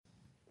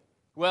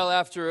Well,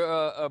 after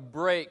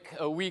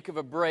a week of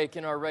a break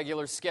in our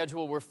regular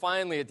schedule, we're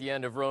finally at the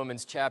end of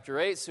Romans chapter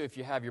 8. So if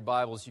you have your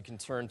Bibles, you can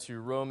turn to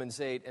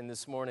Romans 8. And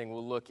this morning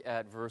we'll look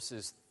at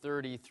verses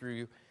 30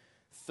 through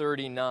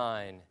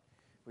 39.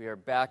 We are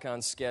back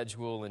on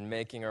schedule and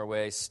making our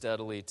way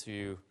steadily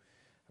to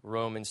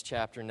Romans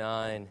chapter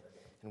 9.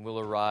 And we'll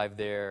arrive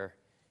there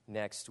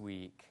next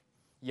week.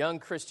 Young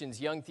Christians,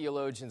 young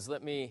theologians,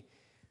 let me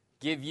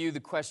give you the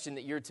question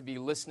that you're to be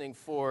listening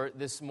for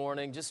this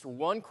morning. Just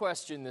one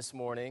question this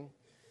morning.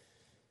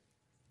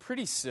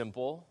 Pretty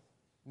simple,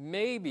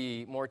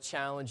 maybe more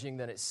challenging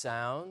than it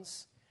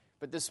sounds.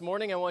 But this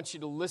morning I want you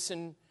to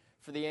listen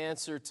for the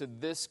answer to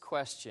this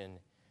question.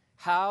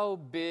 How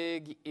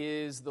big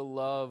is the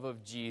love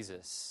of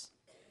Jesus?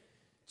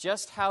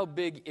 Just how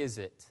big is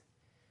it?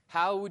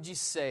 How would you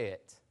say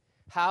it?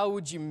 How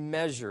would you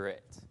measure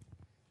it?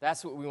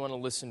 That's what we want to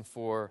listen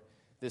for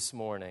this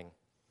morning.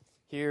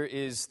 Here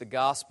is the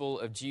gospel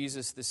of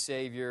Jesus the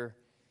Savior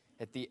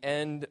at the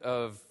end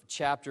of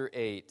chapter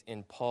 8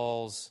 in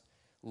Paul's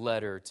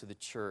letter to the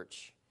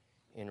church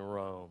in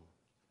Rome.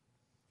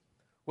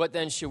 What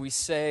then shall we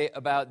say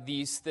about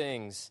these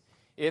things?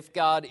 If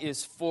God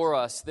is for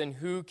us, then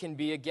who can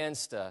be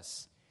against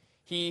us?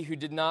 He who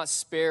did not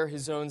spare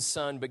his own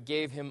son, but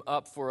gave him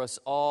up for us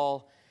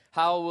all,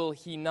 how will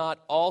he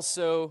not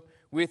also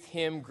with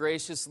him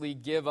graciously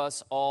give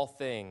us all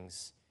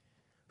things?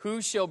 Who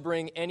shall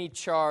bring any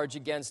charge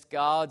against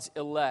God's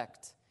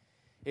elect?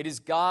 It is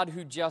God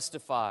who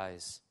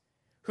justifies.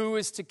 Who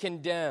is to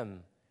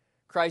condemn?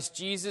 Christ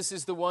Jesus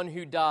is the one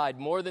who died,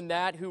 more than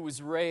that, who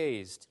was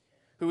raised,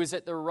 who is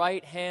at the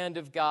right hand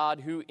of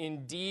God, who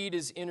indeed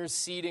is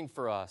interceding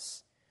for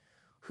us.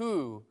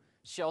 Who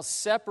shall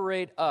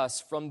separate us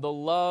from the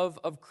love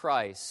of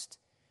Christ?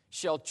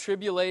 Shall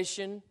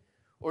tribulation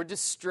or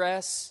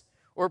distress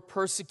or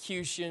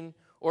persecution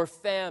or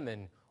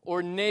famine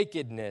or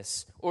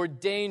nakedness, or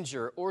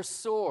danger, or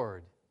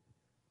sword?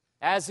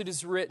 As it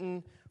is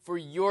written, for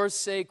your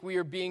sake we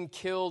are being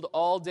killed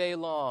all day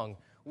long.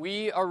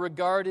 We are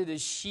regarded as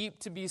sheep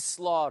to be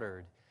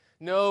slaughtered.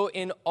 No,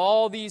 in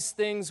all these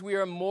things we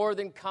are more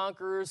than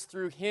conquerors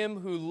through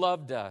him who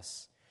loved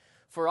us.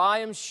 For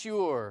I am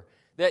sure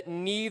that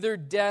neither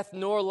death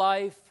nor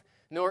life,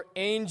 nor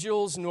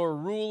angels, nor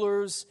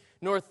rulers,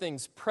 nor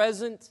things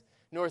present,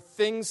 nor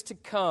things to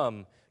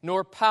come,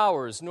 nor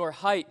powers, nor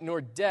height,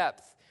 nor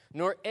depth,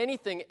 nor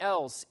anything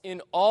else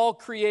in all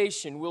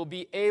creation will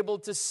be able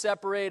to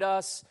separate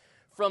us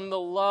from the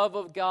love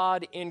of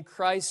God in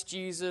Christ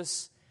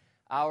Jesus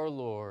our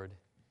Lord.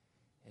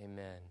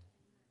 Amen.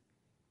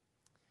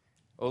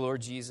 O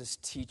Lord Jesus,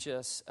 teach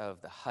us of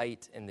the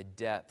height and the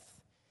depth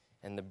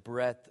and the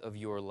breadth of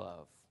your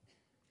love,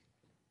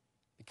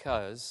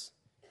 because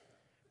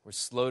we're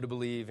slow to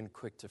believe and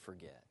quick to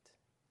forget.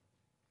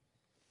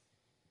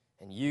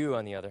 And you,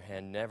 on the other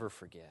hand, never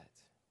forget.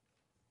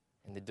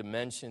 And the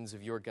dimensions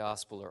of your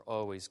gospel are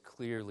always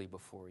clearly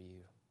before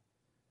you.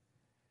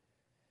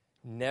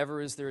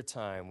 Never is there a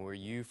time where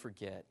you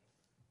forget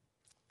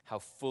how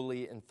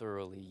fully and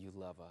thoroughly you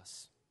love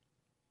us.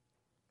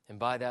 And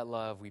by that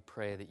love, we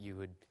pray that you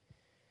would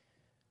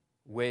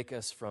wake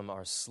us from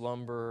our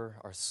slumber,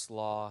 our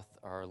sloth,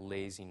 our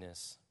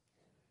laziness.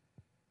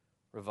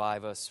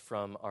 Revive us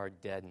from our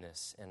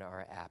deadness and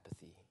our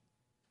apathy.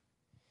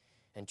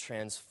 And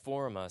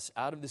transform us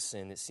out of the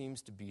sin that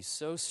seems to be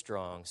so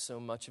strong so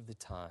much of the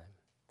time.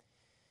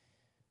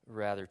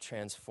 Rather,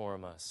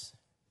 transform us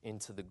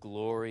into the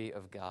glory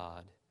of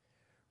God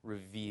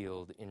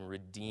revealed in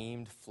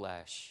redeemed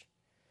flesh,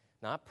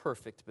 not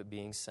perfect, but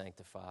being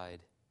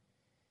sanctified,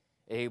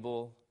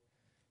 able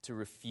to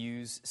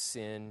refuse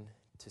sin,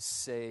 to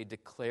say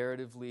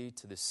declaratively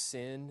to the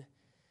sin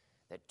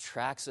that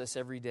tracks us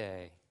every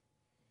day,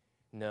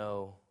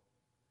 no,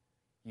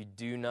 you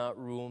do not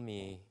rule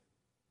me,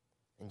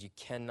 and you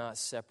cannot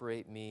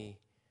separate me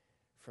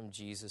from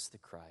Jesus the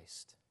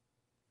Christ.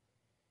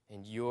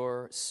 And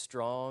your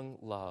strong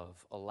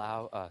love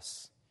allow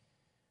us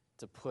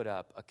to put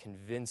up a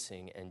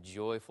convincing and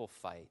joyful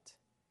fight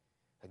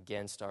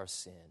against our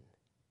sin.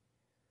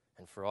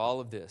 And for all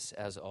of this,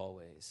 as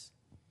always,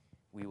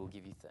 we will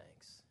give you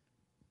thanks.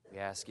 We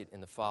ask it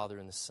in the Father,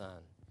 and the Son,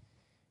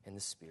 and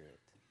the Spirit.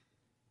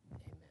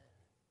 Amen.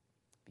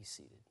 Be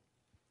seated.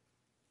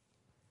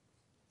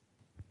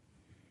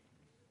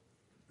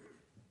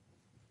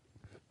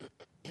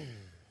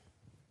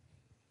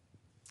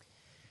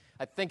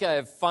 I think I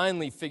have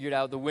finally figured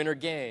out the Winter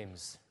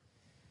Games.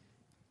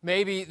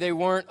 Maybe they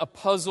weren't a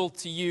puzzle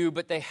to you,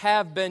 but they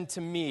have been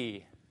to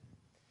me.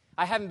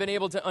 I haven't been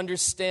able to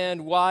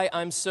understand why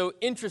I'm so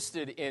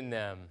interested in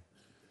them.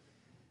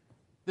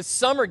 The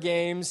Summer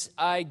Games,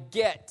 I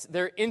get.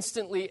 They're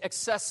instantly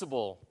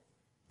accessible.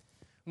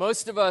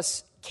 Most of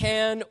us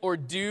can or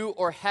do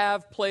or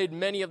have played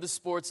many of the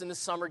sports in the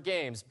Summer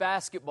Games.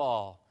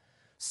 Basketball,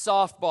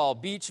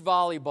 softball, beach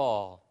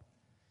volleyball.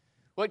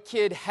 What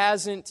kid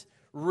hasn't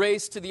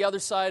raced to the other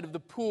side of the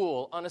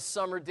pool on a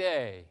summer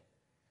day?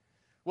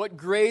 What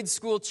grade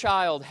school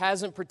child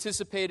hasn't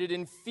participated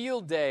in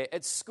field day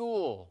at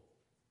school?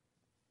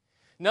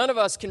 None of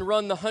us can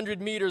run the 100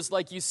 meters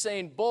like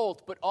Usain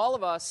Bolt, but all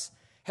of us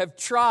have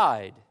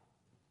tried.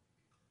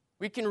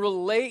 We can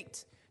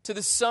relate to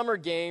the summer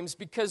games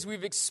because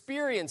we've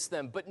experienced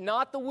them, but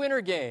not the winter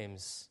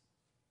games.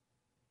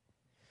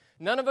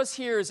 None of us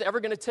here is ever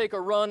going to take a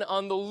run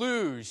on the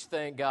luge,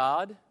 thank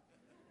God,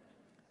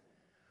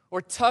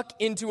 or tuck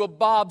into a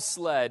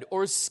bobsled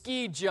or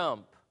ski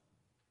jump.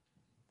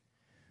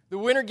 The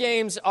Winter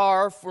Games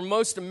are, for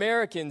most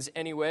Americans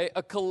anyway,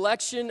 a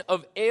collection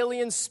of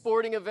alien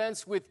sporting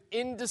events with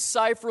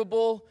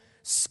indecipherable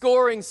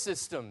scoring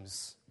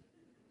systems.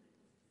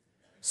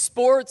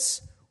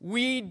 Sports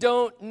we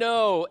don't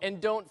know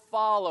and don't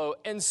follow,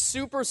 and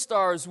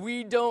superstars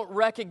we don't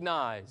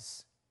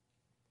recognize.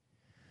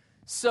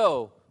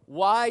 So,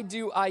 why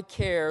do I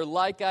care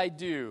like I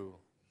do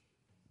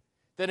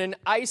that an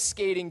ice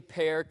skating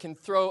pair can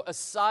throw a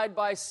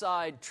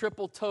side-by-side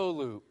triple toe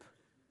loop?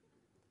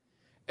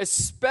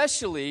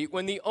 Especially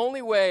when the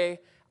only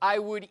way I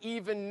would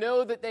even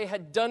know that they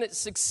had done it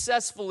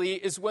successfully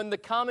is when the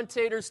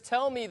commentators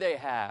tell me they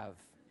have.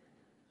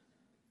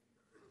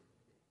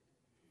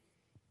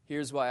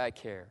 Here's why I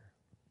care.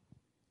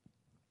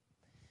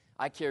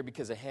 I care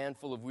because a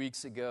handful of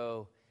weeks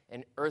ago,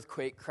 an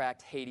earthquake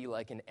cracked Haiti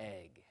like an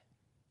egg.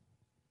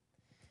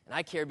 And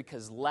I care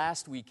because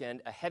last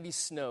weekend, a heavy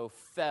snow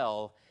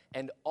fell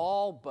and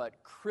all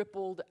but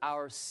crippled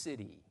our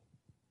city.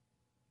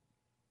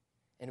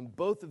 And in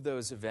both of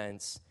those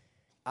events,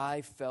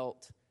 I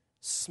felt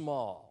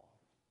small.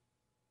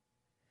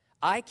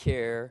 I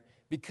care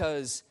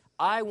because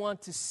I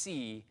want to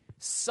see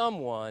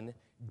someone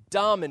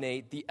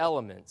dominate the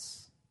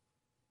elements.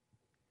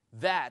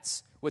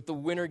 That's what the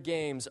Winter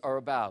Games are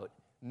about.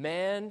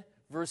 Man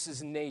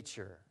versus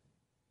nature.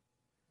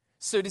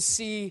 So to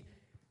see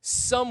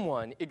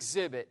someone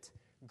exhibit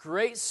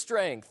great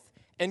strength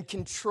and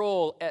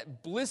control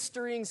at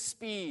blistering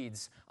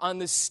speeds on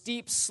the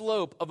steep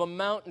slope of a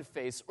mountain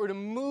face, or to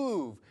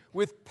move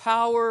with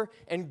power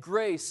and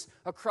grace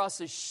across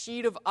a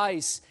sheet of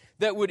ice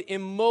that would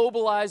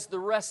immobilize the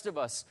rest of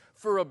us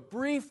for a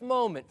brief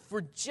moment,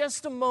 for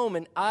just a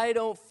moment, I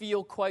don't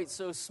feel quite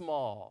so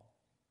small.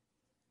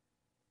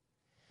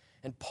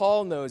 And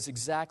Paul knows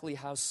exactly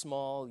how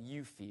small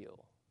you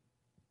feel.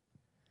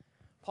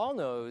 Paul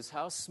knows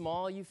how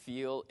small you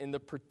feel in the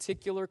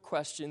particular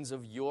questions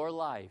of your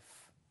life.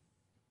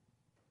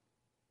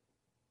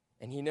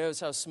 And he knows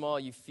how small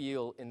you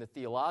feel in the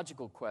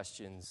theological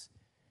questions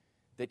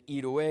that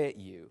eat away at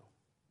you.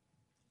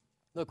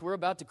 Look, we're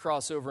about to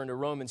cross over into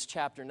Romans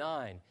chapter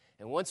 9.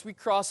 And once we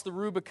cross the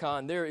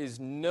Rubicon, there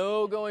is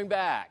no going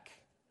back.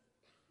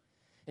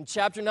 In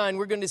chapter 9,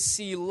 we're going to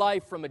see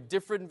life from a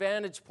different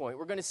vantage point.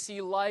 We're going to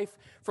see life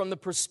from the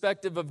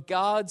perspective of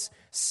God's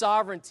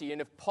sovereignty.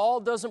 And if Paul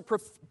doesn't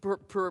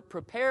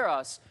prepare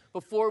us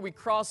before we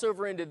cross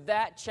over into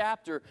that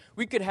chapter,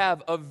 we could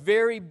have a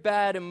very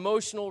bad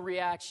emotional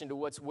reaction to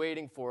what's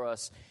waiting for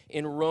us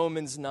in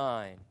Romans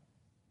 9.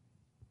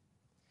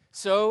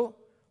 So,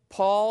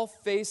 Paul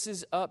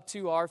faces up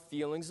to our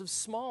feelings of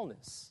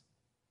smallness.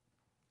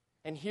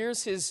 And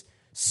here's his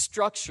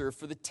structure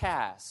for the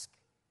task.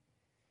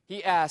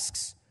 He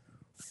asks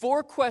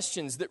 4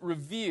 questions that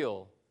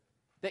reveal,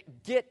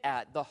 that get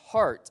at the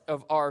heart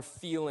of our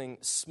feeling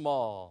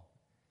small.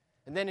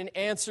 And then in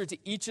answer to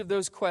each of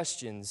those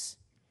questions,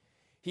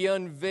 he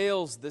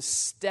unveils the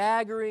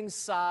staggering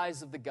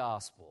size of the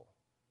gospel.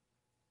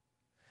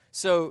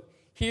 So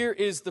here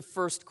is the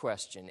first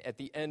question at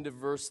the end of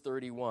verse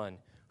 31.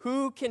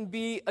 Who can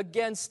be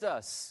against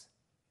us?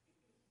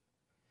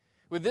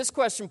 With this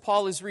question,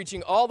 Paul is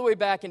reaching all the way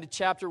back into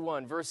chapter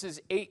 1, verses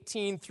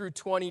 18 through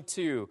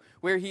 22,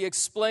 where he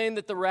explained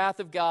that the wrath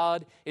of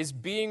God is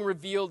being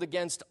revealed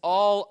against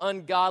all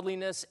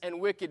ungodliness and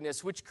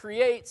wickedness, which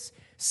creates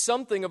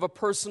something of a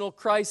personal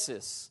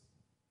crisis.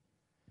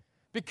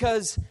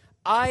 Because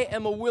I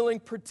am a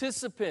willing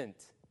participant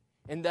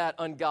in that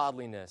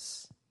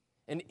ungodliness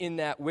and in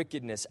that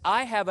wickedness.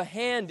 I have a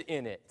hand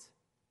in it.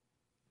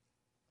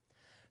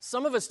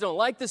 Some of us don't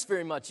like this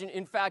very much.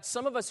 In fact,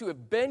 some of us who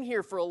have been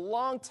here for a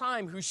long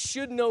time, who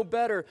should know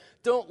better,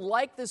 don't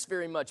like this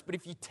very much. But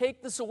if you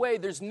take this away,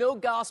 there's no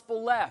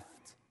gospel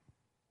left.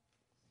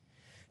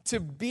 To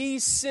be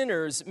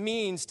sinners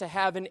means to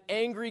have an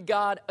angry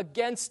God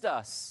against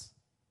us.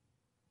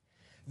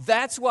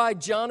 That's why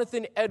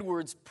Jonathan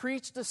Edwards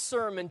preached a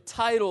sermon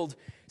titled,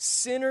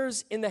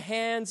 "Sinners in the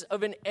Hands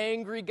of an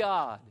Angry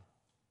God."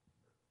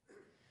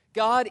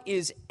 God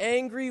is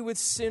angry with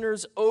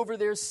sinners over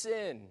their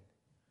sin.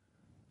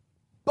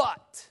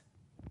 But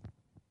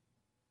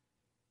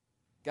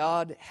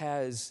God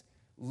has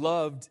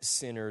loved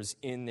sinners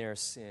in their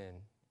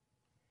sin.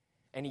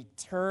 And he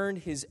turned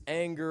his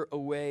anger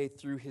away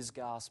through his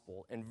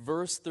gospel. And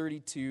verse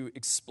 32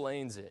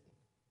 explains it.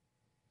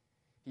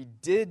 He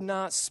did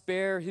not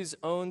spare his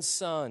own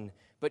son,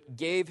 but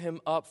gave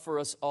him up for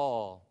us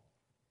all.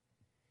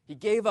 He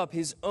gave up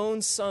his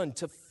own son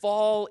to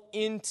fall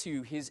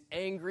into his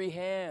angry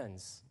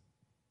hands.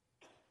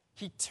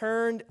 He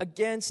turned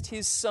against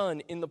his son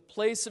in the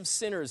place of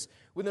sinners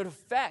with an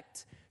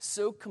effect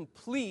so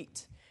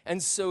complete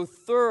and so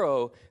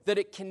thorough that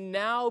it can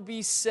now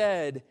be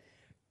said,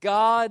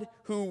 God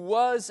who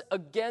was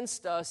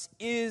against us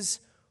is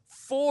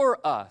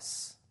for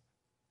us.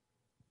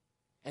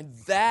 And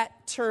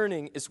that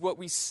turning is what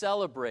we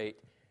celebrate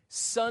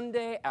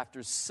Sunday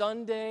after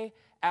Sunday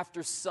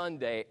after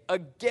Sunday.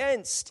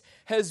 Against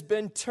has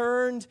been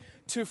turned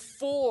to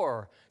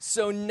for.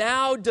 So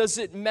now does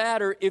it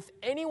matter if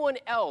anyone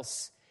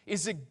else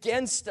is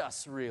against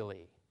us,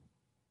 really?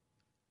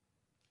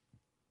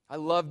 I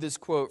love this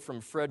quote from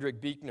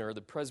Frederick Buechner,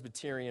 the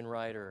Presbyterian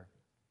writer.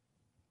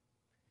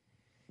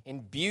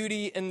 In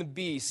Beauty and the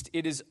Beast,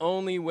 it is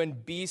only when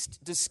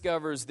Beast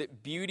discovers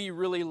that beauty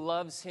really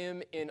loves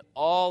him in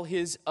all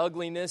his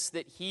ugliness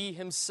that he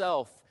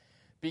himself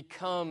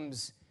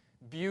becomes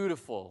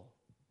beautiful.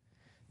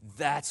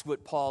 That's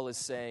what Paul is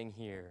saying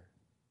here.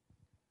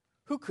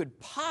 Who could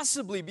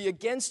possibly be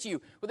against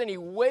you with any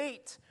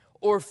weight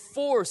or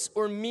force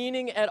or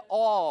meaning at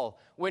all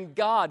when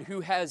God,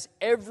 who has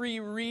every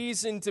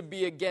reason to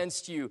be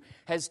against you,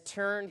 has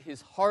turned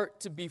his heart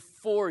to be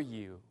for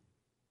you?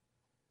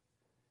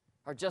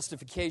 Our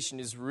justification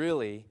is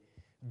really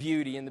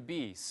Beauty and the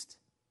Beast.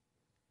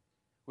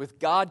 With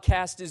God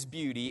cast as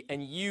beauty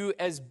and you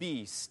as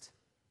beast.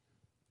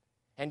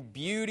 And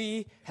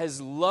beauty has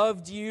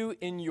loved you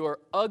in your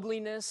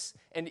ugliness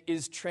and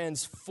is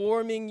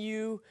transforming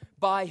you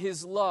by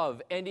his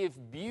love. And if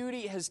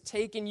beauty has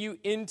taken you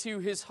into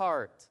his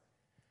heart,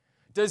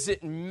 does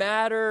it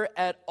matter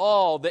at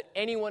all that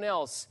anyone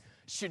else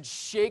should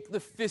shake the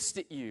fist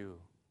at you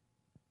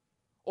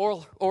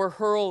or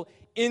hurl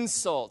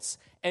insults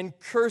and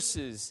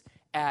curses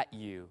at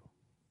you?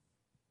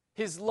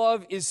 His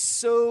love is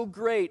so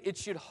great, it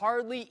should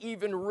hardly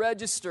even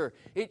register.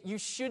 You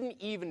shouldn't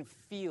even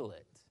feel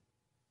it.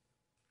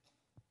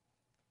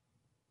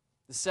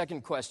 The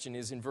second question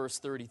is in verse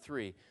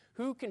 33.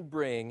 Who can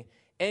bring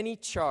any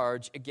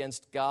charge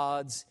against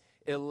God's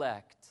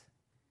elect?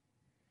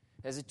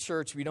 As a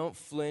church, we don't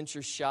flinch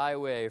or shy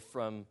away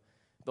from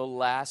the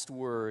last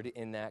word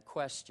in that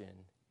question,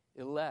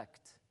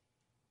 elect.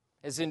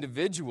 As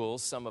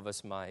individuals, some of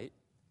us might.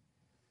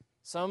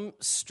 Some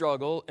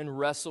struggle and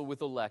wrestle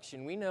with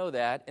election. We know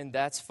that, and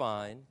that's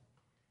fine.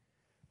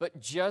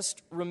 But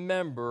just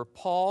remember,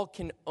 Paul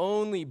can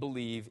only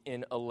believe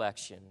in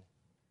election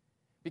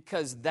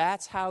because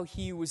that's how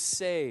he was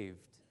saved.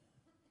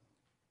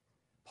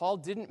 Paul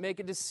didn't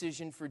make a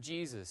decision for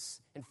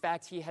Jesus. In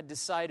fact, he had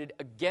decided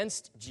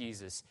against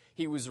Jesus.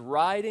 He was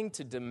riding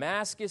to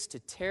Damascus to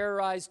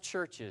terrorize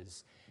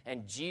churches,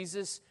 and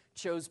Jesus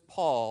chose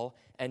Paul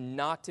and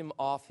knocked him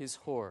off his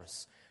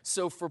horse.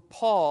 So for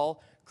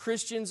Paul,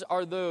 Christians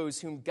are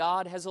those whom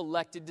God has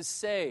elected to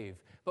save.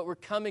 But we're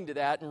coming to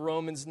that in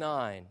Romans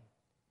 9.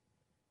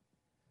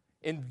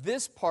 In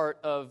this part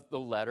of the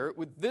letter,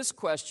 with this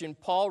question,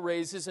 Paul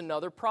raises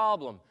another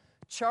problem,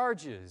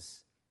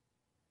 charges.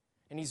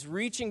 And he's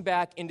reaching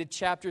back into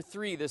chapter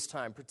 3 this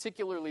time,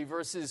 particularly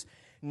verses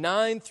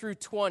 9 through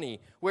 20,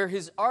 where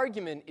his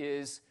argument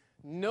is,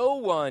 no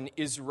one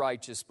is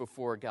righteous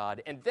before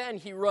God. And then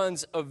he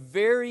runs a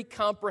very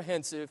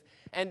comprehensive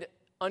and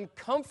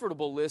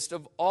uncomfortable list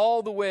of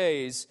all the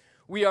ways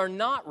we are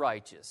not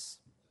righteous.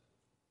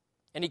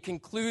 And he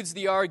concludes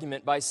the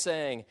argument by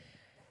saying,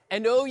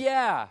 and oh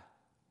yeah,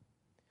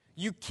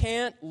 you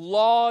can't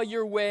law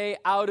your way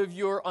out of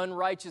your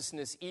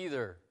unrighteousness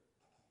either.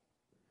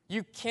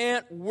 You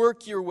can't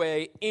work your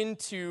way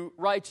into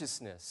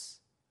righteousness.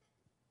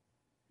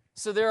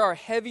 So there are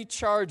heavy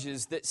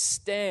charges that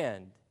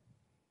stand,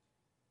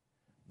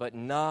 but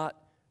not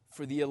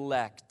for the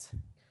elect.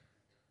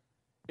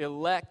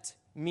 Elect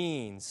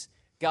means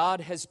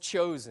God has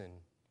chosen.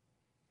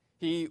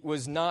 He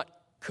was not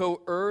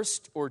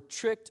coerced or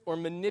tricked or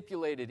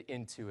manipulated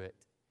into it.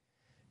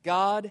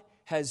 God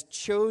has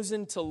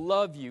chosen to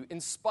love you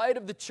in spite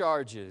of the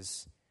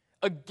charges,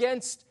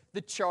 against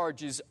the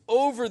charges,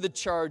 over the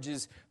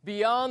charges,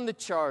 beyond the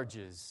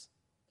charges.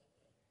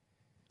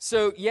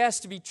 So, yes,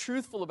 to be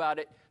truthful about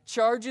it,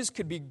 charges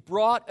could be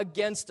brought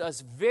against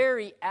us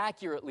very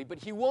accurately, but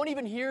he won't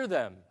even hear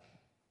them.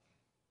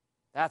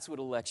 That's what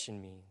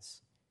election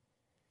means.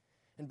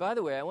 And by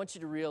the way, I want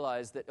you to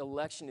realize that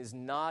election is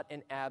not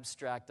an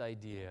abstract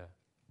idea.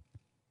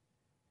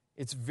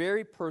 It's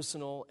very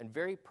personal and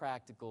very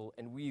practical,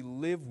 and we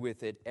live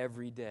with it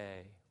every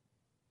day.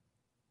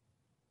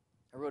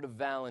 I wrote a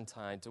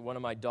Valentine to one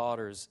of my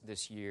daughters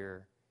this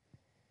year,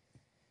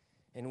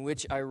 in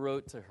which I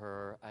wrote to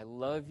her, I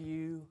love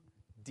you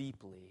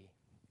deeply,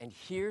 and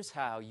here's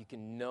how you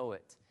can know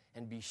it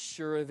and be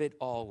sure of it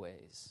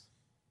always.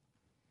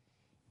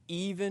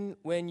 Even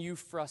when you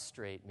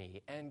frustrate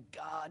me, and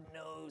God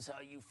knows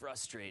how you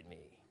frustrate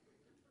me.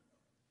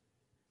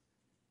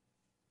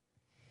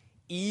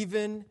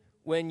 Even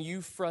when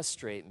you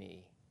frustrate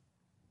me,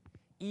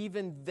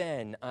 even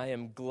then I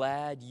am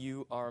glad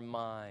you are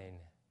mine.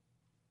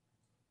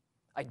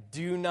 I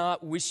do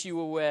not wish you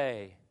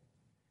away.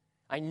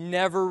 I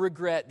never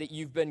regret that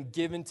you've been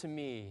given to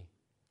me.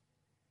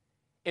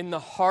 In the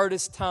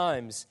hardest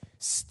times,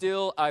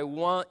 still I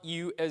want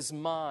you as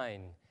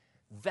mine.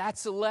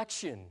 That's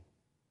election.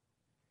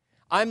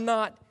 I'm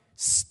not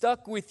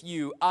stuck with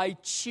you. I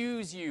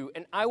choose you,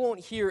 and I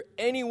won't hear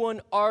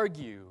anyone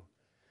argue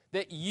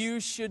that you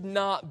should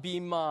not be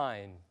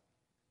mine.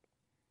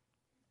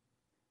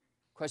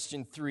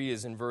 Question 3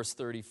 is in verse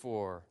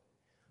 34.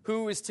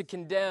 Who is to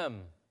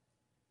condemn?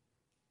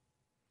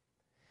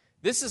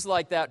 This is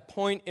like that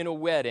point in a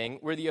wedding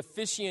where the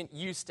officiant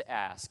used to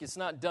ask. It's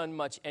not done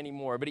much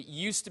anymore, but it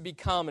used to be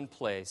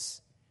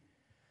commonplace.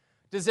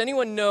 Does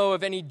anyone know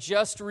of any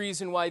just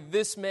reason why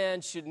this man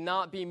should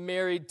not be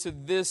married to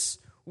this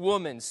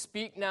woman?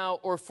 Speak now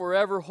or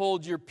forever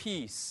hold your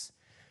peace.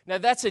 Now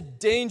that's a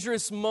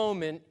dangerous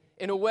moment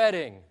in a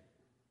wedding.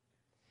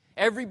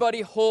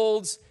 Everybody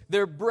holds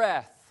their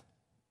breath.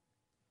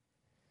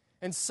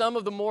 And some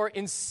of the more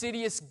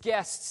insidious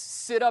guests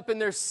sit up in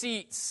their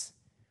seats,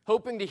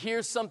 hoping to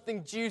hear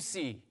something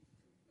juicy.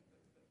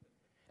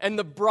 And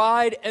the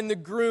bride and the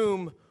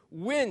groom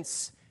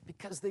wince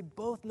because they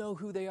both know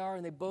who they are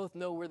and they both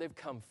know where they've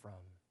come from.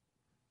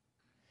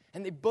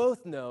 And they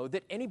both know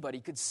that anybody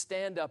could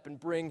stand up and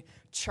bring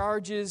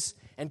charges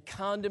and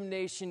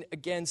condemnation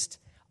against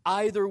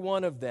either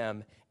one of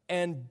them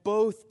and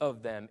both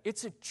of them.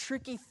 It's a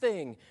tricky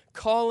thing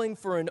calling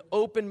for an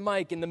open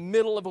mic in the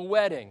middle of a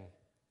wedding.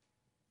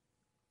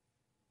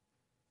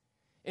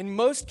 In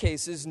most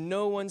cases,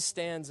 no one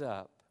stands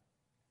up.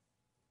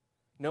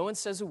 No one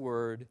says a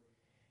word,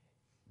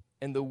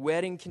 and the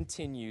wedding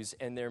continues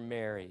and they're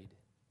married.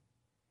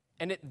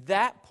 And at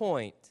that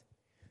point,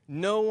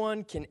 no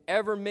one can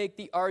ever make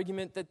the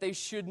argument that they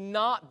should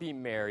not be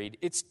married.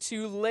 It's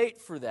too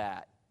late for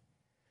that.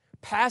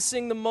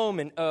 Passing the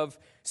moment of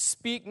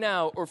speak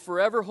now or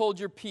forever hold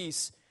your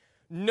peace,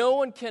 no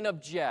one can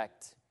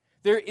object.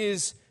 There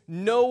is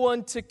no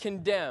one to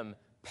condemn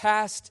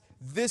past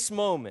this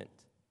moment.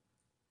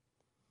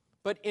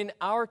 But in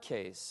our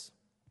case,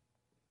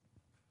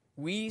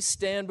 we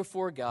stand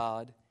before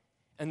God,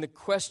 and the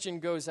question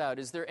goes out,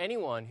 is there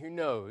anyone who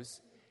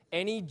knows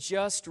any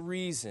just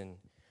reason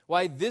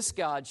why this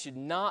God should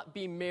not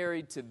be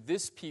married to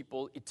this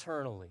people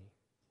eternally?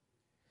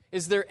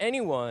 Is there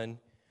anyone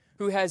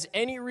who has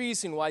any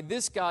reason why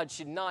this God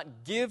should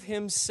not give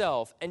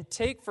himself and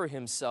take for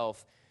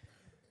himself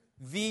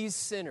these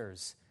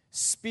sinners?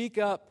 Speak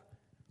up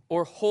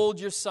or hold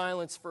your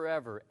silence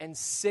forever. And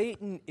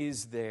Satan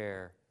is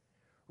there,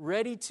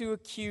 ready to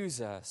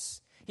accuse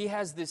us. He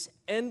has this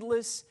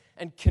endless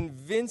and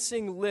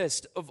convincing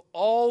list of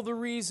all the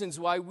reasons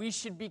why we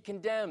should be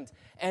condemned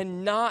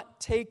and not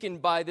taken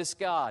by this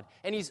God.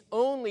 And he's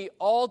only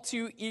all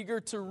too eager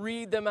to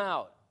read them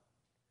out.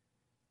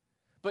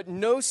 But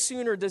no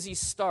sooner does he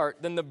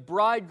start than the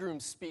bridegroom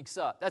speaks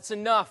up. That's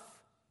enough.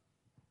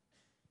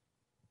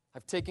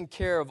 I've taken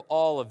care of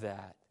all of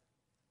that.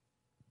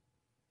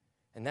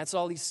 And that's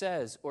all he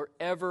says or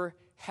ever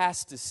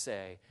has to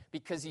say,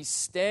 because he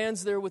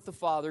stands there with the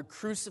Father,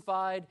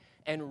 crucified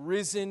and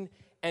risen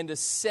and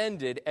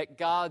ascended at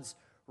God's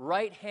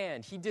right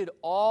hand. He did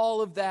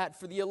all of that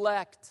for the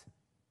elect.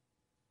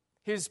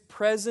 His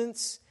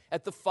presence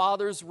at the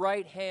Father's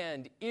right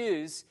hand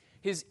is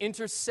his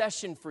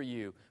intercession for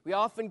you. We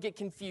often get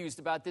confused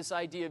about this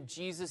idea of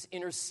Jesus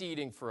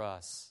interceding for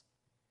us.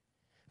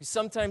 We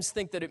sometimes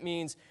think that it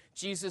means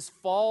Jesus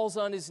falls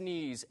on his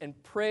knees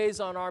and prays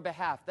on our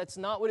behalf. That's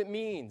not what it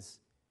means.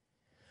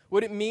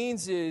 What it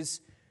means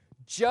is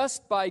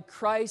just by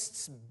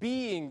Christ's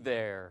being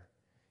there,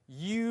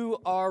 you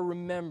are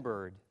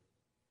remembered.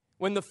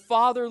 When the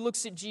Father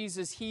looks at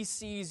Jesus, he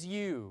sees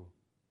you.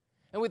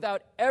 And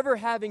without ever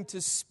having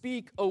to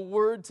speak a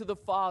word to the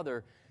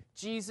Father,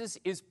 Jesus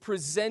is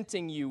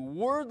presenting you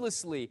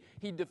wordlessly.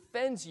 He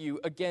defends you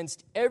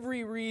against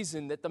every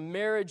reason that the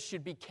marriage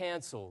should be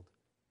canceled.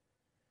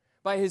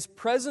 By his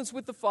presence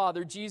with the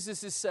Father,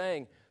 Jesus is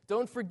saying,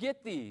 don't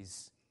forget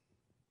these.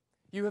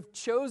 You have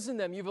chosen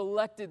them, you've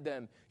elected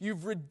them,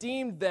 you've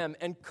redeemed them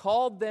and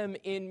called them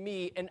in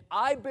me, and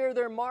I bear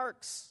their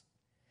marks.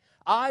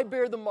 I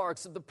bear the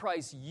marks of the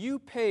price you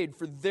paid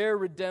for their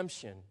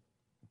redemption.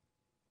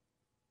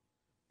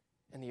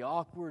 And the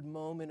awkward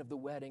moment of the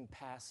wedding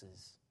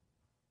passes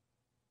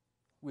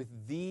with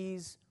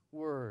these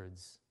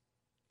words,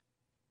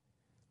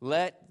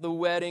 let the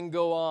wedding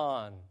go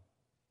on.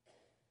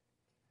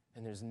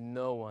 And there's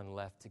no one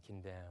left to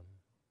condemn.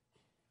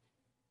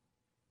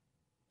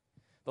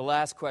 The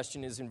last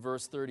question is in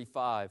verse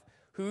 35.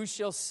 Who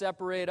shall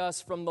separate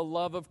us from the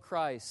love of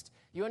Christ?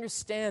 You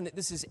understand that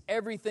this is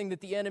everything that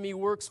the enemy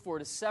works for,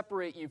 to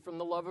separate you from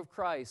the love of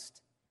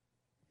Christ.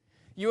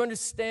 You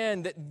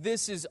understand that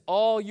this is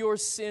all your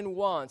sin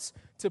wants,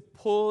 to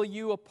pull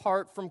you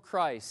apart from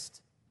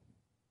Christ.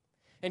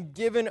 And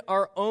given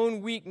our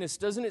own weakness,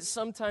 doesn't it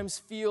sometimes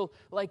feel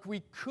like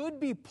we could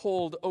be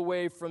pulled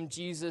away from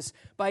Jesus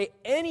by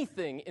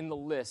anything in the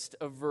list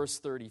of verse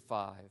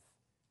 35?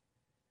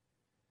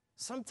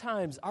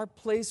 Sometimes our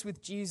place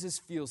with Jesus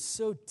feels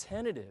so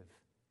tentative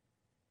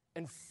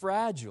and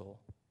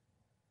fragile,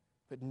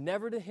 but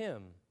never to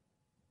him.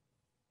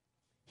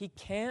 He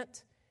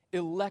can't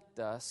elect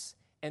us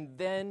and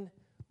then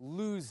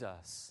lose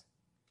us.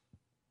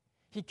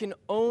 He can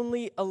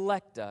only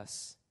elect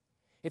us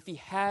if he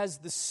has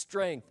the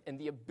strength and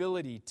the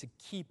ability to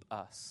keep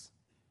us.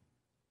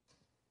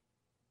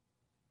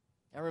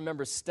 I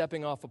remember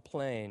stepping off a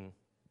plane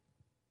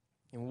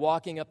and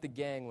walking up the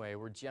gangway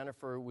where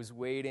Jennifer was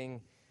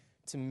waiting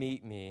to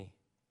meet me.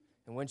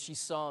 And when she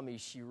saw me,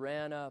 she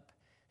ran up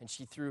and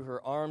she threw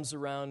her arms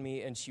around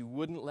me and she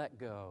wouldn't let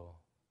go.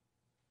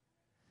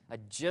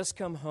 I'd just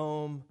come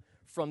home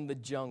from the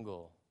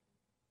jungle,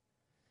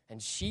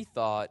 and she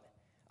thought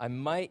I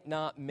might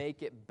not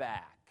make it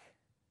back.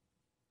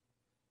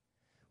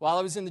 While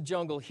I was in the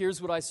jungle,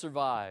 here's what I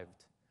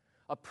survived: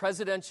 a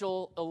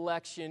presidential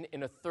election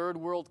in a third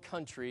world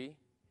country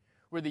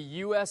where the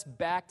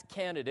U.S.-backed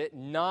candidate,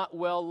 not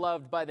well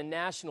loved by the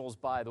nationals,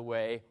 by the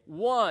way,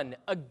 won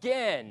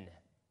again.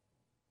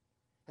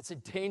 That's a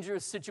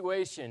dangerous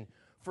situation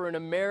for an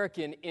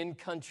American in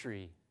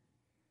country.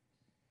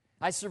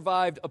 I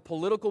survived a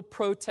political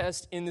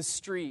protest in the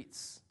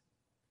streets,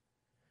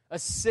 a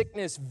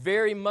sickness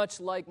very much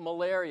like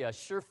malaria,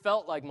 sure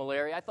felt like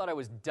malaria. I thought I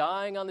was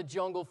dying on the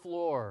jungle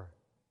floor.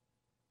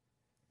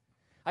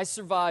 I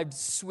survived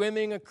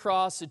swimming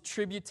across a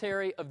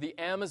tributary of the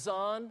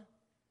Amazon.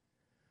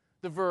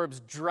 The verbs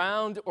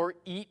drowned or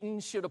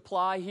eaten should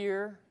apply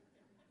here.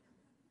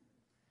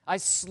 I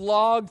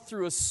slogged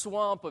through a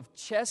swamp of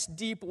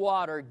chest-deep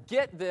water,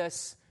 get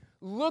this,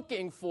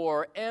 looking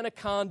for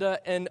anaconda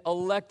and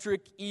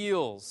electric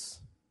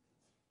eels.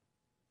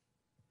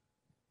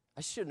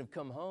 I shouldn't have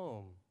come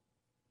home.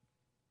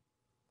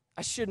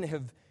 I shouldn't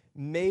have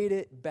made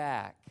it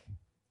back.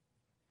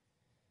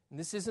 And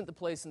this isn't the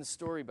place in the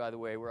story, by the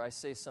way, where I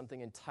say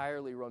something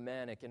entirely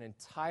romantic and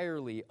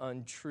entirely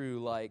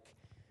untrue, like,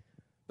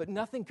 but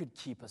nothing could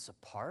keep us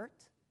apart.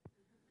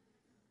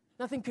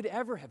 Nothing could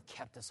ever have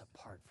kept us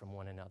apart from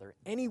one another.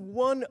 Any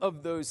one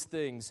of those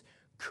things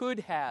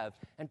could have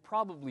and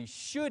probably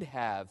should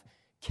have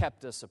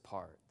kept us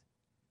apart.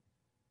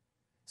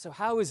 So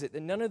how is it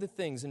that none of the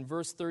things in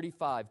verse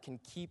 35 can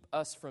keep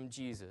us from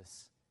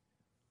Jesus?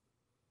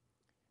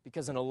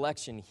 Because in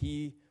election,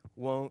 he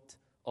won't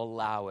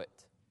allow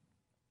it.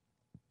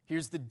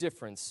 Here's the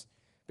difference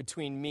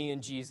between me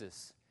and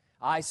Jesus.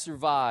 I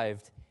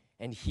survived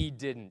and he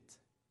didn't.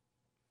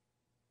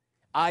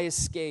 I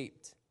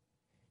escaped.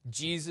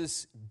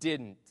 Jesus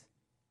didn't.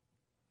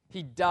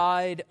 He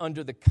died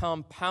under the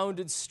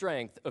compounded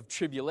strength of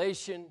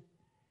tribulation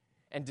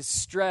and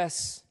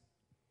distress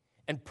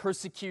and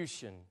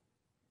persecution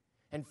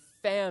and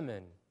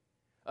famine,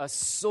 a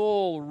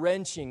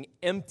soul-wrenching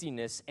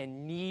emptiness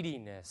and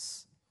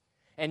neediness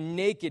and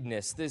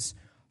nakedness, this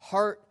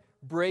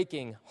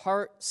heart-breaking,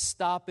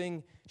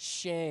 heart-stopping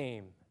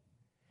shame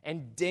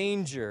and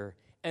danger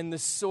and the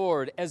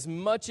sword. As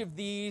much of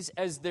these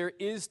as there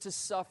is to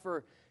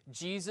suffer,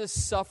 Jesus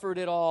suffered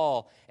it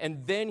all,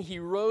 and then he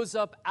rose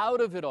up out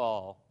of it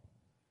all.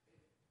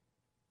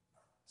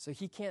 So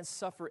he can't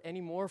suffer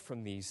any more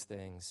from these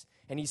things,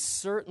 and he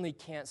certainly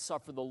can't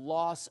suffer the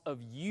loss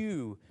of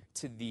you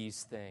to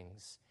these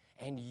things.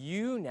 And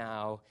you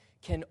now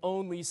can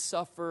only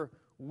suffer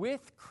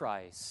with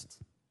Christ.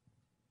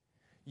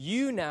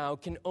 You now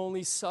can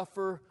only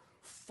suffer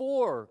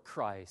for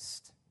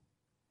Christ.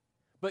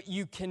 But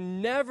you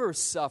can never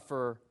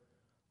suffer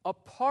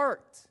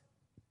apart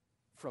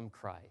from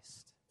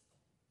Christ.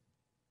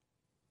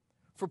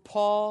 For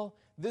Paul,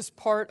 this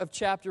part of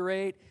chapter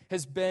 8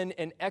 has been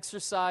an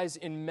exercise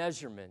in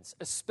measurements,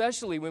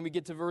 especially when we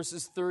get to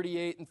verses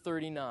 38 and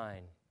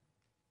 39.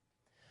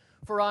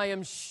 For I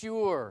am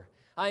sure,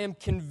 I am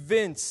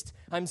convinced,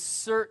 I'm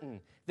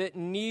certain that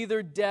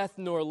neither death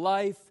nor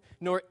life,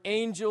 nor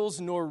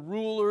angels, nor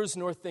rulers,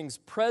 nor things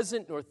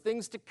present, nor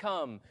things to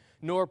come,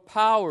 nor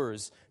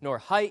powers, nor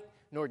height,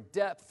 nor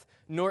depth,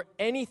 nor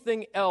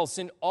anything else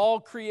in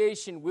all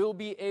creation will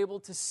be able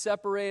to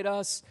separate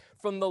us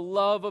from the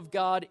love of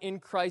God in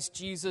Christ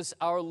Jesus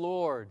our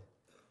Lord.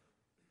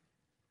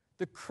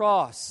 The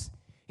cross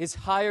is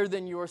higher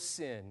than your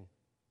sin.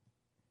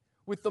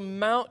 With the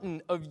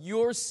mountain of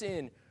your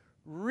sin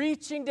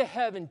reaching to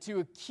heaven to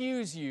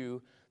accuse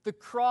you, the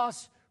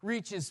cross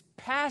reaches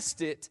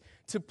past it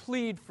to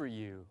plead for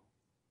you.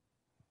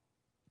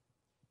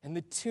 And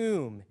the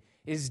tomb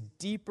is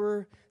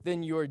deeper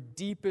than your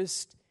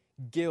deepest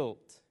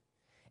guilt.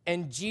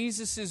 And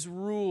Jesus'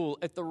 rule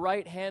at the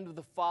right hand of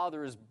the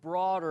Father is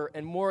broader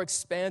and more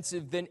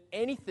expansive than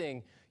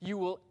anything you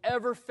will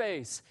ever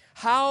face.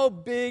 How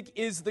big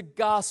is the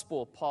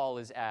gospel, Paul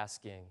is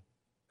asking?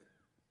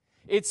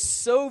 It's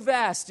so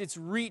vast, it's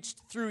reached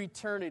through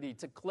eternity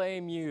to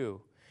claim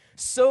you.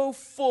 So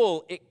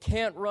full, it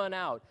can't run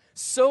out.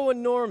 So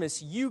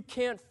enormous, you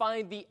can't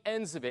find the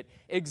ends of it.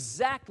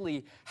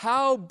 Exactly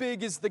how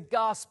big is the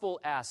gospel,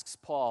 asks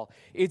Paul.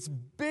 It's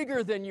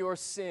bigger than your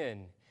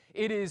sin.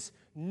 It is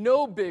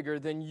no bigger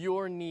than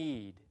your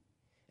need.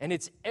 And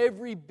it's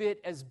every bit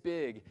as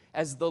big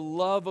as the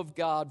love of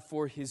God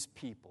for his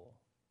people.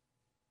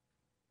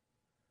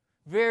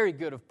 Very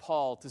good of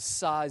Paul to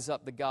size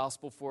up the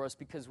gospel for us,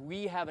 because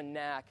we have a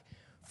knack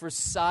for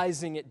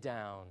sizing it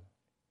down.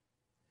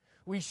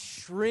 We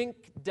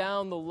shrink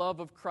down the love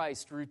of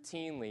Christ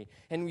routinely,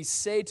 and we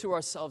say to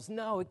ourselves,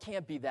 no, it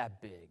can't be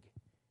that big.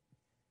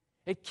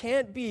 It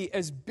can't be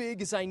as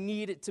big as I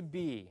need it to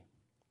be.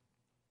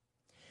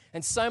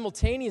 And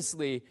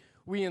simultaneously,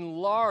 we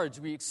enlarge,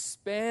 we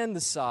expand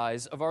the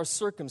size of our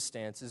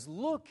circumstances.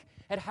 Look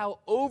at how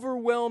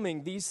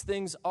overwhelming these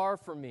things are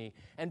for me.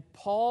 And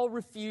Paul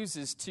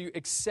refuses to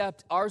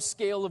accept our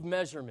scale of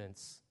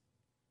measurements.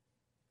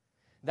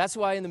 That's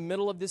why in the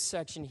middle of this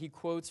section, he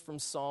quotes from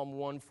Psalm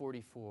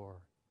 144.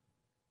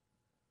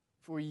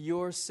 For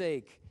your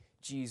sake,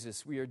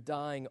 Jesus, we are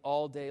dying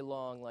all day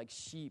long like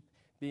sheep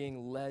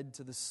being led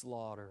to the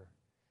slaughter.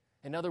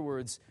 In other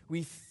words,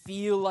 we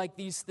feel like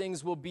these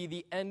things will be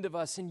the end of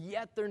us, and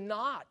yet they're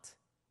not.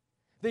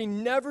 They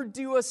never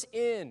do us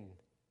in.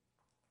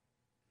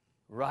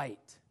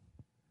 Right,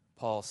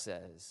 Paul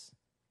says.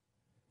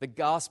 The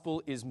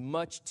gospel is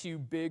much too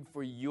big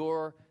for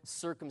your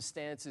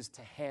circumstances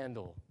to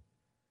handle.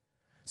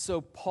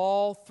 So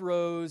Paul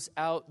throws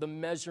out the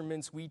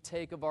measurements we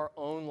take of our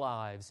own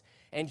lives,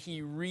 and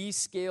he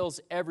rescales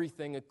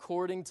everything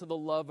according to the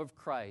love of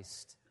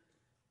Christ.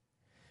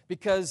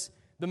 Because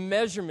the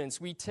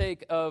measurements we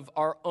take of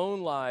our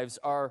own lives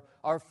are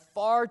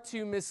far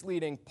too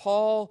misleading.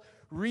 Paul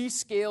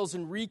rescales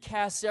and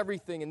recasts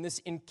everything in this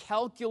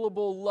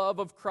incalculable love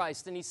of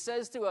Christ. And he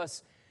says to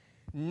us,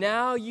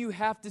 now you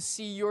have to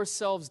see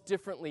yourselves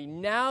differently.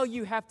 Now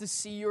you have to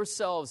see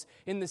yourselves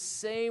in the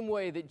same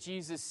way that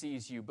Jesus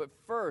sees you. But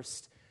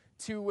first,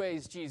 two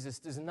ways Jesus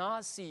does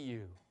not see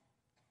you.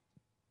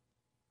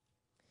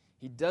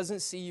 He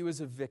doesn't see you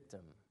as a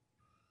victim.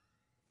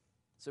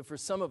 So for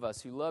some of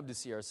us who love to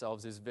see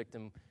ourselves as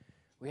victim,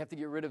 we have to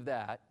get rid of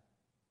that.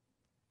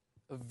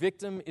 A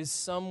victim is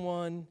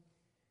someone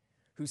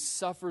who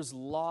suffers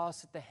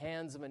loss at the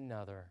hands of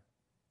another.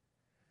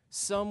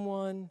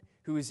 Someone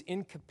who is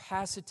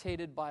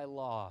incapacitated by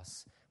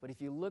loss. But if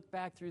you look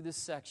back through this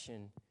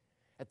section,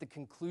 at the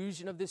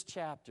conclusion of this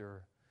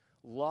chapter,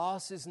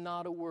 loss is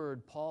not a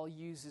word Paul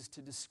uses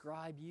to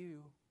describe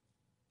you.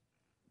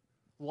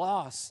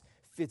 Loss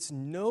fits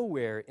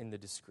nowhere in the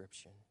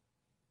description.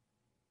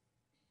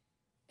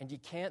 And you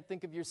can't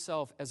think of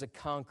yourself as a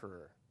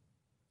conqueror.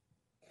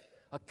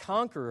 A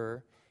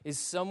conqueror is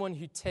someone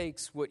who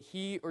takes what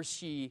he or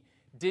she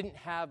didn't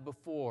have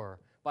before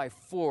by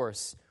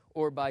force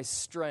or by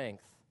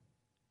strength.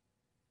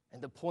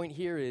 And the point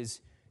here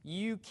is,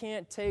 you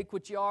can't take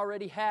what you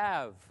already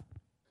have.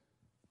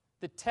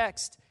 The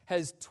text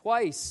has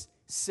twice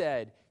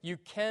said, you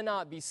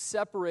cannot be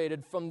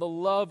separated from the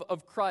love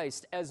of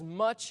Christ. As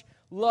much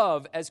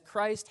love as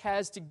Christ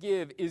has to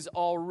give is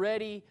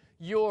already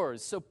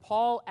yours. So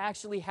Paul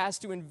actually has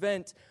to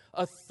invent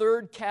a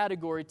third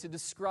category to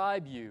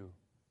describe you.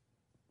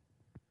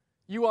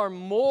 You are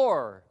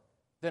more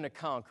than a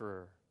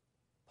conqueror,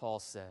 Paul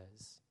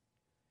says.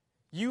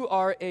 You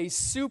are a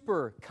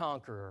super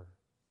conqueror.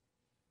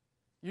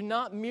 You're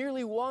not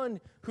merely one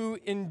who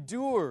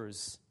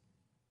endures.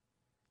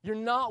 You're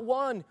not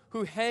one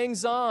who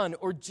hangs on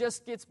or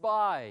just gets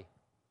by.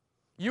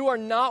 You are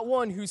not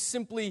one who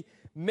simply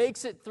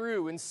makes it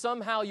through and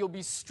somehow you'll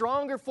be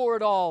stronger for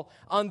it all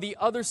on the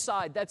other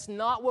side. That's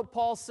not what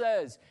Paul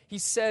says. He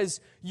says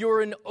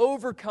you're an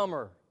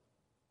overcomer.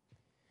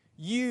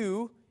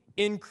 You,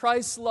 in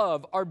Christ's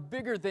love, are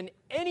bigger than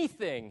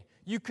anything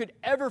you could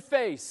ever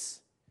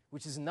face,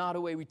 which is not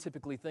a way we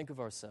typically think of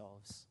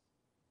ourselves.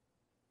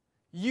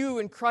 You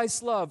in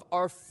Christ's love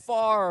are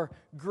far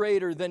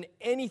greater than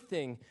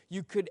anything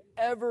you could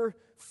ever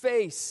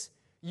face.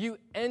 You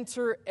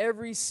enter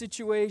every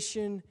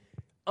situation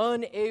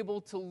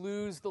unable to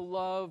lose the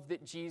love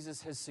that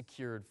Jesus has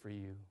secured for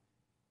you.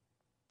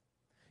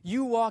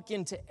 You walk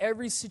into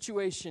every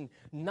situation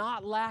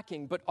not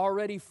lacking, but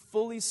already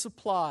fully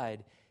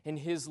supplied in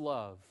His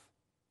love.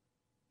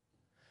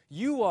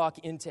 You walk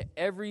into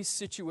every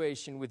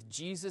situation with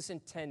Jesus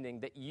intending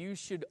that you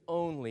should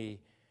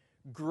only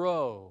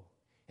grow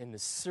in the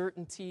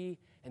certainty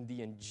and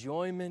the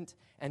enjoyment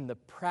and the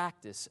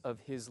practice of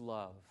His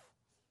love.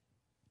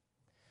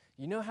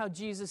 You know how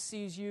Jesus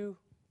sees you?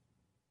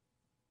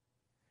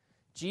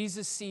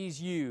 Jesus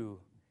sees you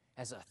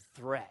as a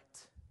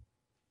threat.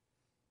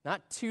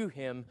 Not to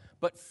Him,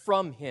 but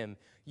from Him.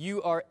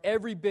 You are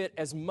every bit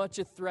as much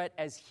a threat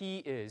as He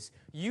is.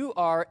 You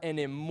are an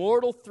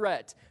immortal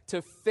threat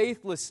to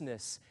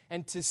faithlessness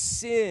and to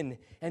sin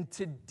and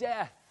to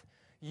death.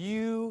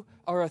 You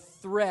are a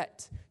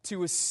threat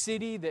to a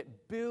city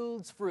that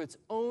builds for its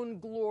own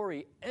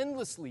glory,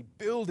 endlessly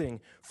building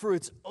for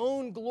its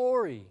own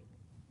glory.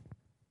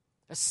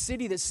 A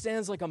city that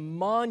stands like a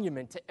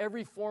monument to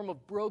every form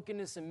of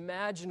brokenness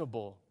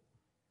imaginable.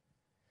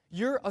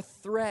 You're a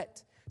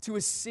threat to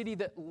a city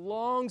that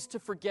longs to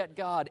forget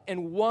God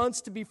and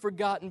wants to be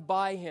forgotten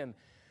by Him.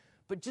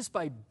 But just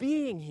by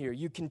being here,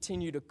 you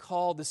continue to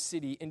call the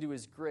city into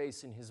His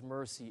grace and His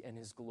mercy and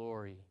His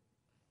glory.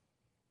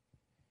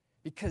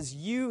 Because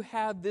you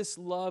have this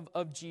love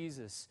of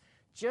Jesus,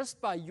 just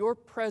by your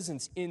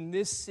presence in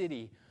this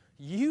city,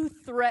 you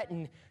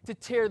threaten to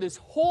tear this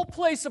whole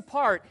place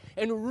apart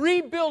and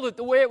rebuild it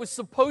the way it was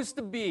supposed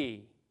to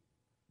be.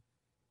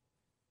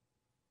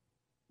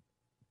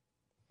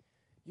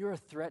 You're a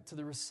threat to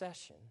the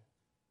recession.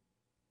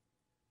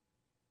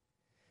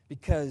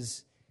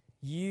 because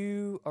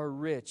you are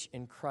rich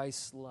in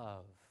Christ's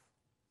love.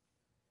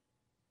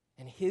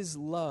 And his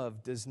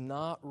love does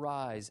not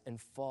rise and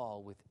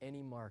fall with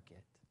any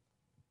market.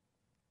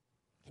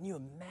 Can you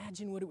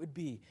imagine what it would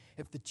be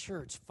if the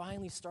church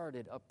finally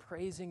started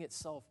appraising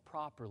itself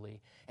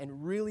properly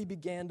and really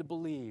began to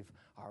believe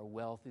our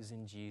wealth is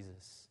in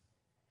Jesus?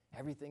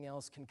 Everything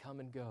else can come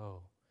and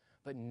go,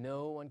 but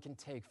no one can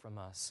take from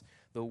us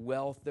the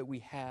wealth that we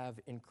have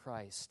in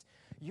Christ.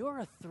 You're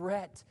a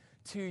threat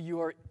to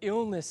your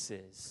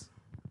illnesses.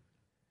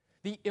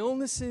 The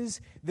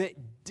illnesses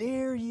that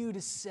dare you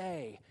to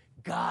say,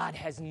 God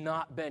has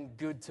not been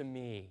good to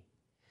me.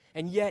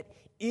 And yet,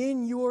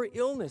 in your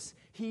illness,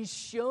 he's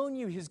shown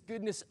you his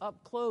goodness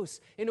up close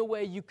in a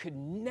way you could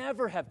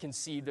never have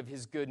conceived of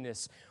his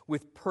goodness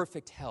with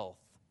perfect health.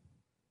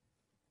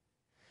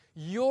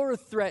 You're a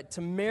threat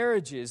to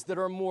marriages that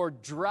are more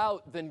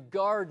drought than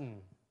garden.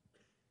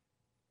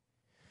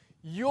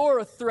 You're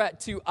a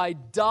threat to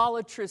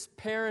idolatrous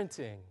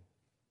parenting.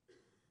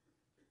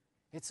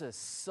 It's a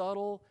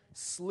subtle,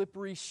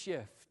 slippery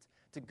shift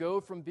to go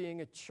from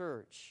being a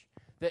church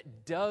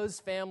that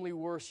does family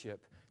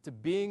worship to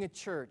being a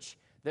church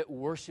that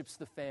worships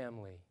the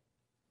family.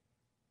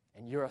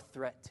 And you're a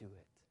threat to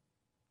it.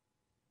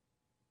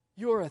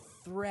 You're a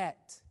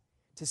threat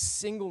to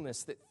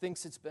singleness that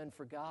thinks it's been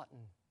forgotten.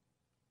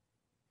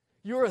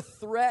 You're a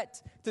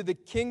threat to the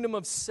kingdom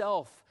of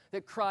self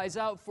that cries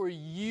out for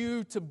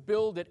you to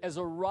build it as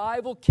a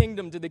rival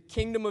kingdom to the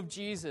kingdom of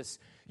Jesus.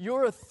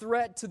 You're a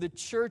threat to the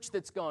church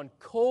that's gone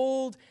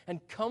cold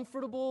and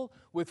comfortable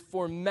with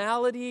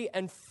formality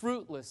and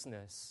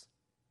fruitlessness.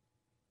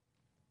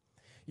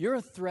 You're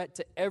a threat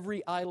to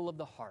every idol of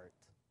the heart,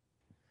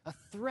 a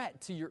threat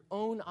to your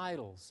own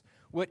idols,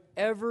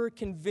 whatever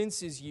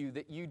convinces you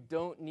that you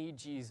don't need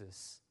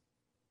Jesus.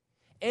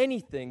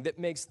 Anything that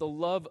makes the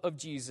love of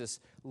Jesus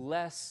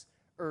less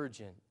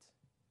urgent.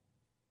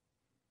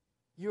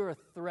 You're a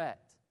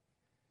threat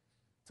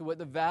to what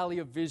the Valley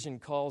of Vision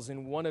calls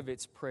in one of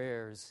its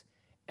prayers,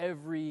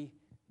 every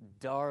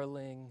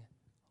darling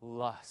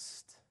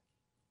lust.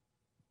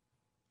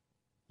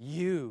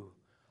 You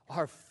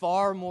are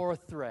far more a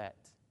threat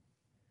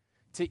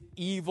to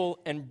evil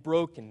and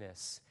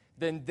brokenness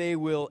than they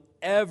will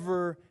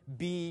ever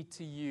be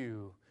to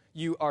you.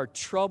 You are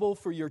trouble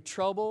for your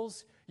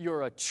troubles.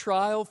 You're a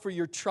trial for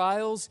your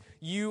trials.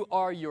 You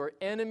are your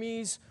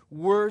enemy's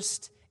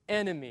worst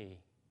enemy.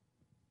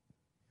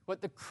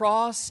 What the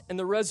cross and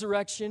the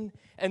resurrection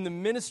and the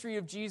ministry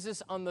of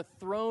Jesus on the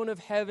throne of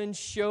heaven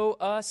show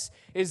us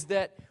is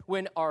that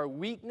when our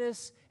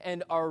weakness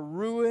and our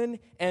ruin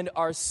and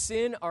our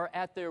sin are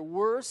at their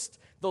worst,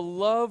 the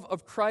love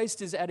of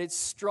Christ is at its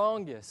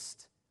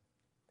strongest.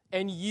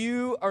 And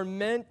you are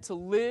meant to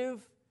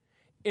live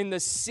in the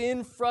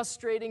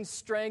sin-frustrating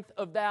strength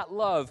of that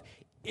love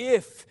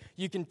if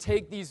you can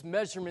take these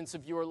measurements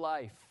of your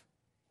life.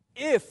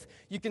 If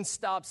you can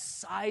stop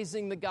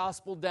sizing the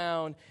gospel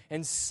down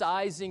and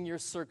sizing your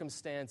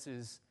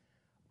circumstances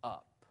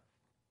up.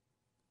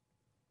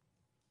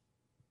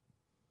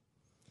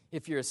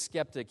 If you're a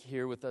skeptic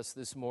here with us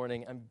this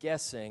morning, I'm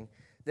guessing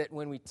that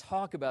when we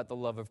talk about the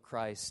love of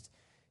Christ,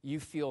 you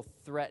feel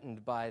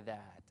threatened by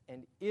that.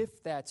 And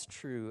if that's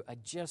true, I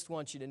just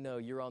want you to know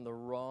you're on the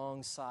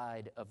wrong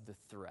side of the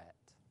threat.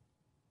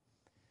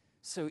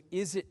 So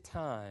is it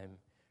time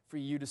for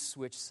you to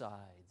switch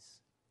sides?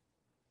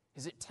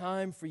 Is it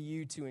time for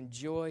you to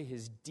enjoy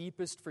his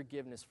deepest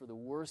forgiveness for the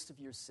worst of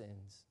your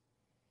sins?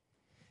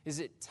 Is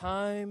it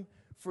time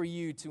for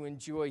you to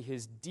enjoy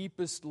his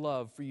deepest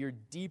love for your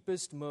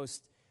deepest,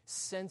 most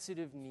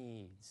sensitive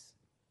needs?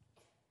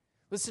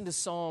 Listen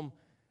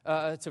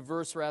to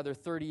verse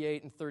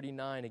 38 and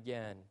 39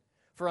 again.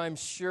 For I'm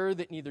sure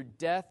that neither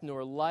death,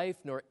 nor life,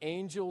 nor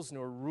angels,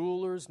 nor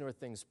rulers, nor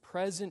things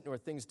present, nor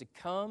things to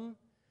come,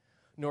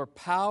 nor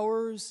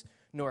powers,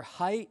 nor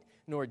height,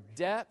 nor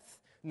depth,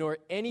 nor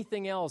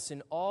anything else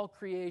in all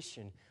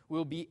creation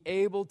will be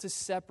able to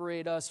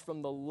separate us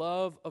from the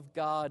love of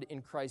God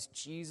in Christ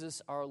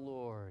Jesus our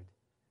Lord.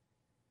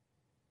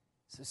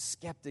 So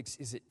skeptics,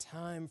 is it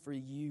time for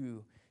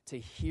you to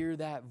hear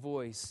that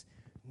voice,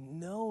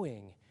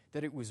 knowing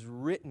that it was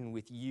written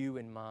with you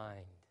in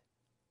mind?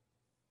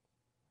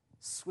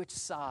 Switch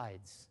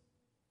sides.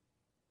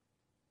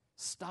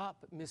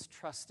 Stop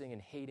mistrusting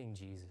and hating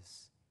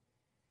Jesus.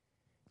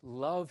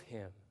 Love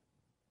him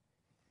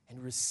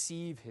and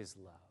receive his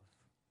love.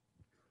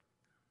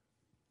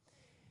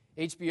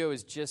 HBO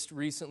has just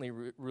recently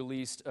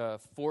released a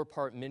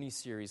 4-part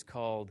miniseries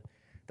called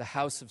The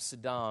House of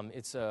Saddam.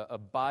 It's a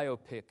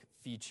biopic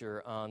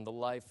feature on the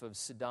life of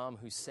Saddam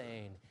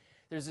Hussein.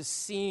 There's a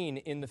scene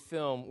in the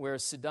film where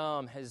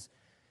Saddam has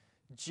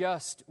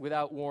just,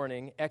 without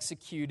warning,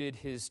 executed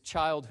his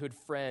childhood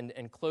friend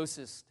and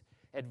closest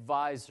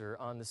advisor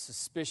on the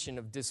suspicion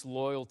of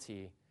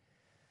disloyalty.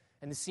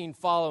 And the scene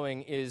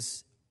following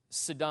is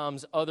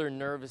Saddam's other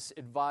nervous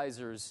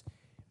advisors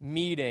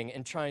meeting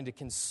and trying to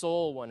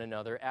console one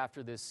another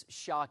after this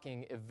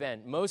shocking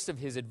event. Most of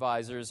his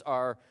advisors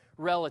are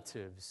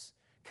relatives,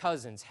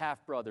 cousins,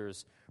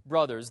 half-brothers,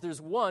 brothers.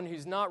 There's one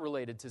who's not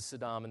related to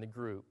Saddam in the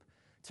group,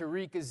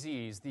 Tariq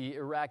Aziz, the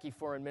Iraqi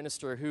foreign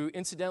minister, who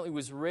incidentally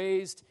was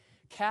raised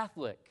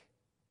Catholic.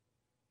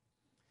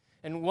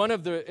 And one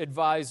of the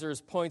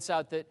advisors points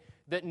out that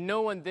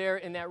no one there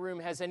in that room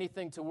has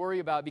anything to worry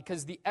about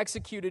because the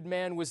executed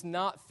man was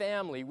not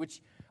family,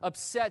 which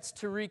upsets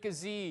Tariq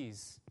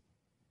Aziz.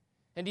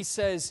 And he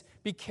says,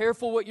 be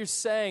careful what you're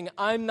saying.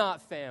 I'm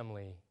not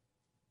family.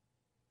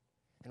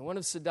 And one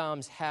of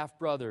Saddam's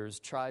half-brothers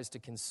tries to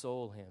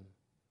console him.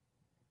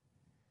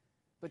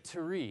 But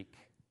Tariq,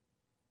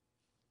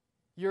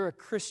 you're a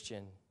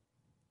Christian.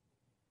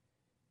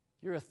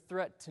 You're a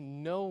threat to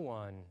no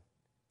one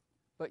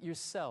but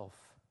yourself.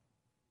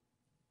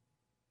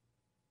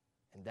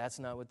 And that's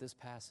not what this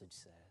passage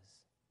says.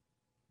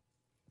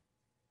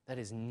 That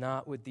is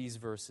not what these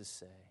verses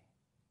say.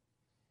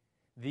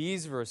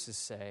 These verses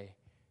say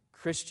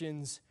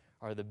Christians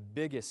are the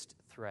biggest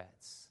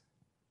threats.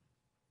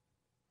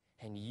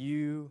 And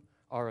you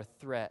are a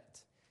threat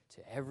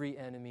to every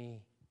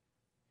enemy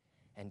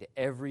and to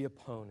every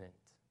opponent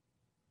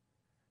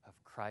of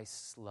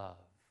Christ's love.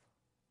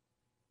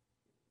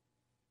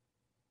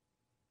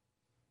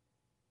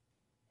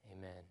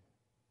 Amen.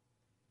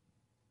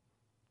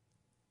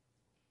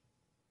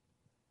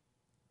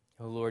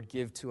 O Lord,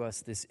 give to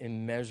us this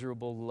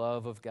immeasurable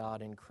love of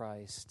God in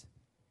Christ,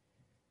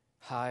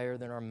 higher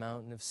than our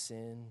mountain of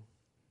sin,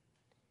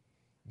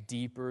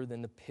 deeper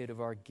than the pit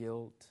of our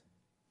guilt,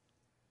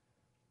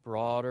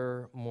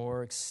 broader,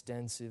 more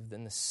extensive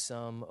than the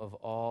sum of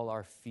all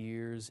our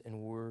fears and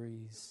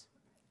worries.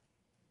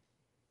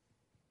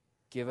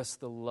 Give us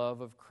the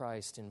love of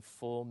Christ in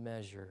full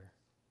measure,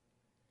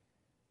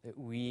 that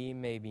we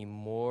may be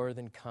more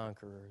than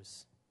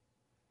conquerors,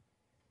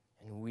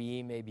 and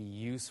we may be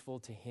useful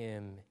to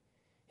Him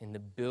in the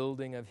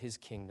building of His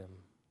kingdom,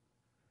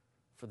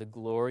 for the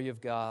glory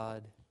of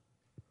God,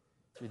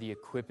 through the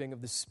equipping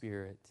of the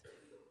Spirit,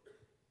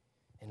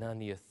 and on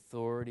the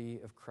authority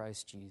of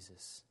Christ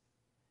Jesus,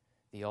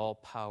 the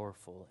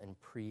all-powerful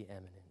and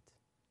preeminent.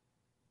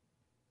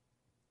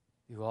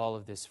 Do all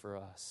of this for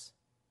us,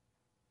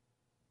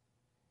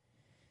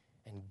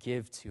 and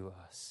give to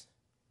us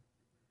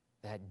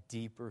that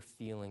deeper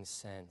feeling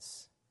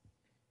sense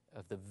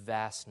of the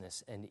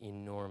vastness and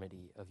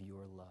enormity of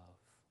your love.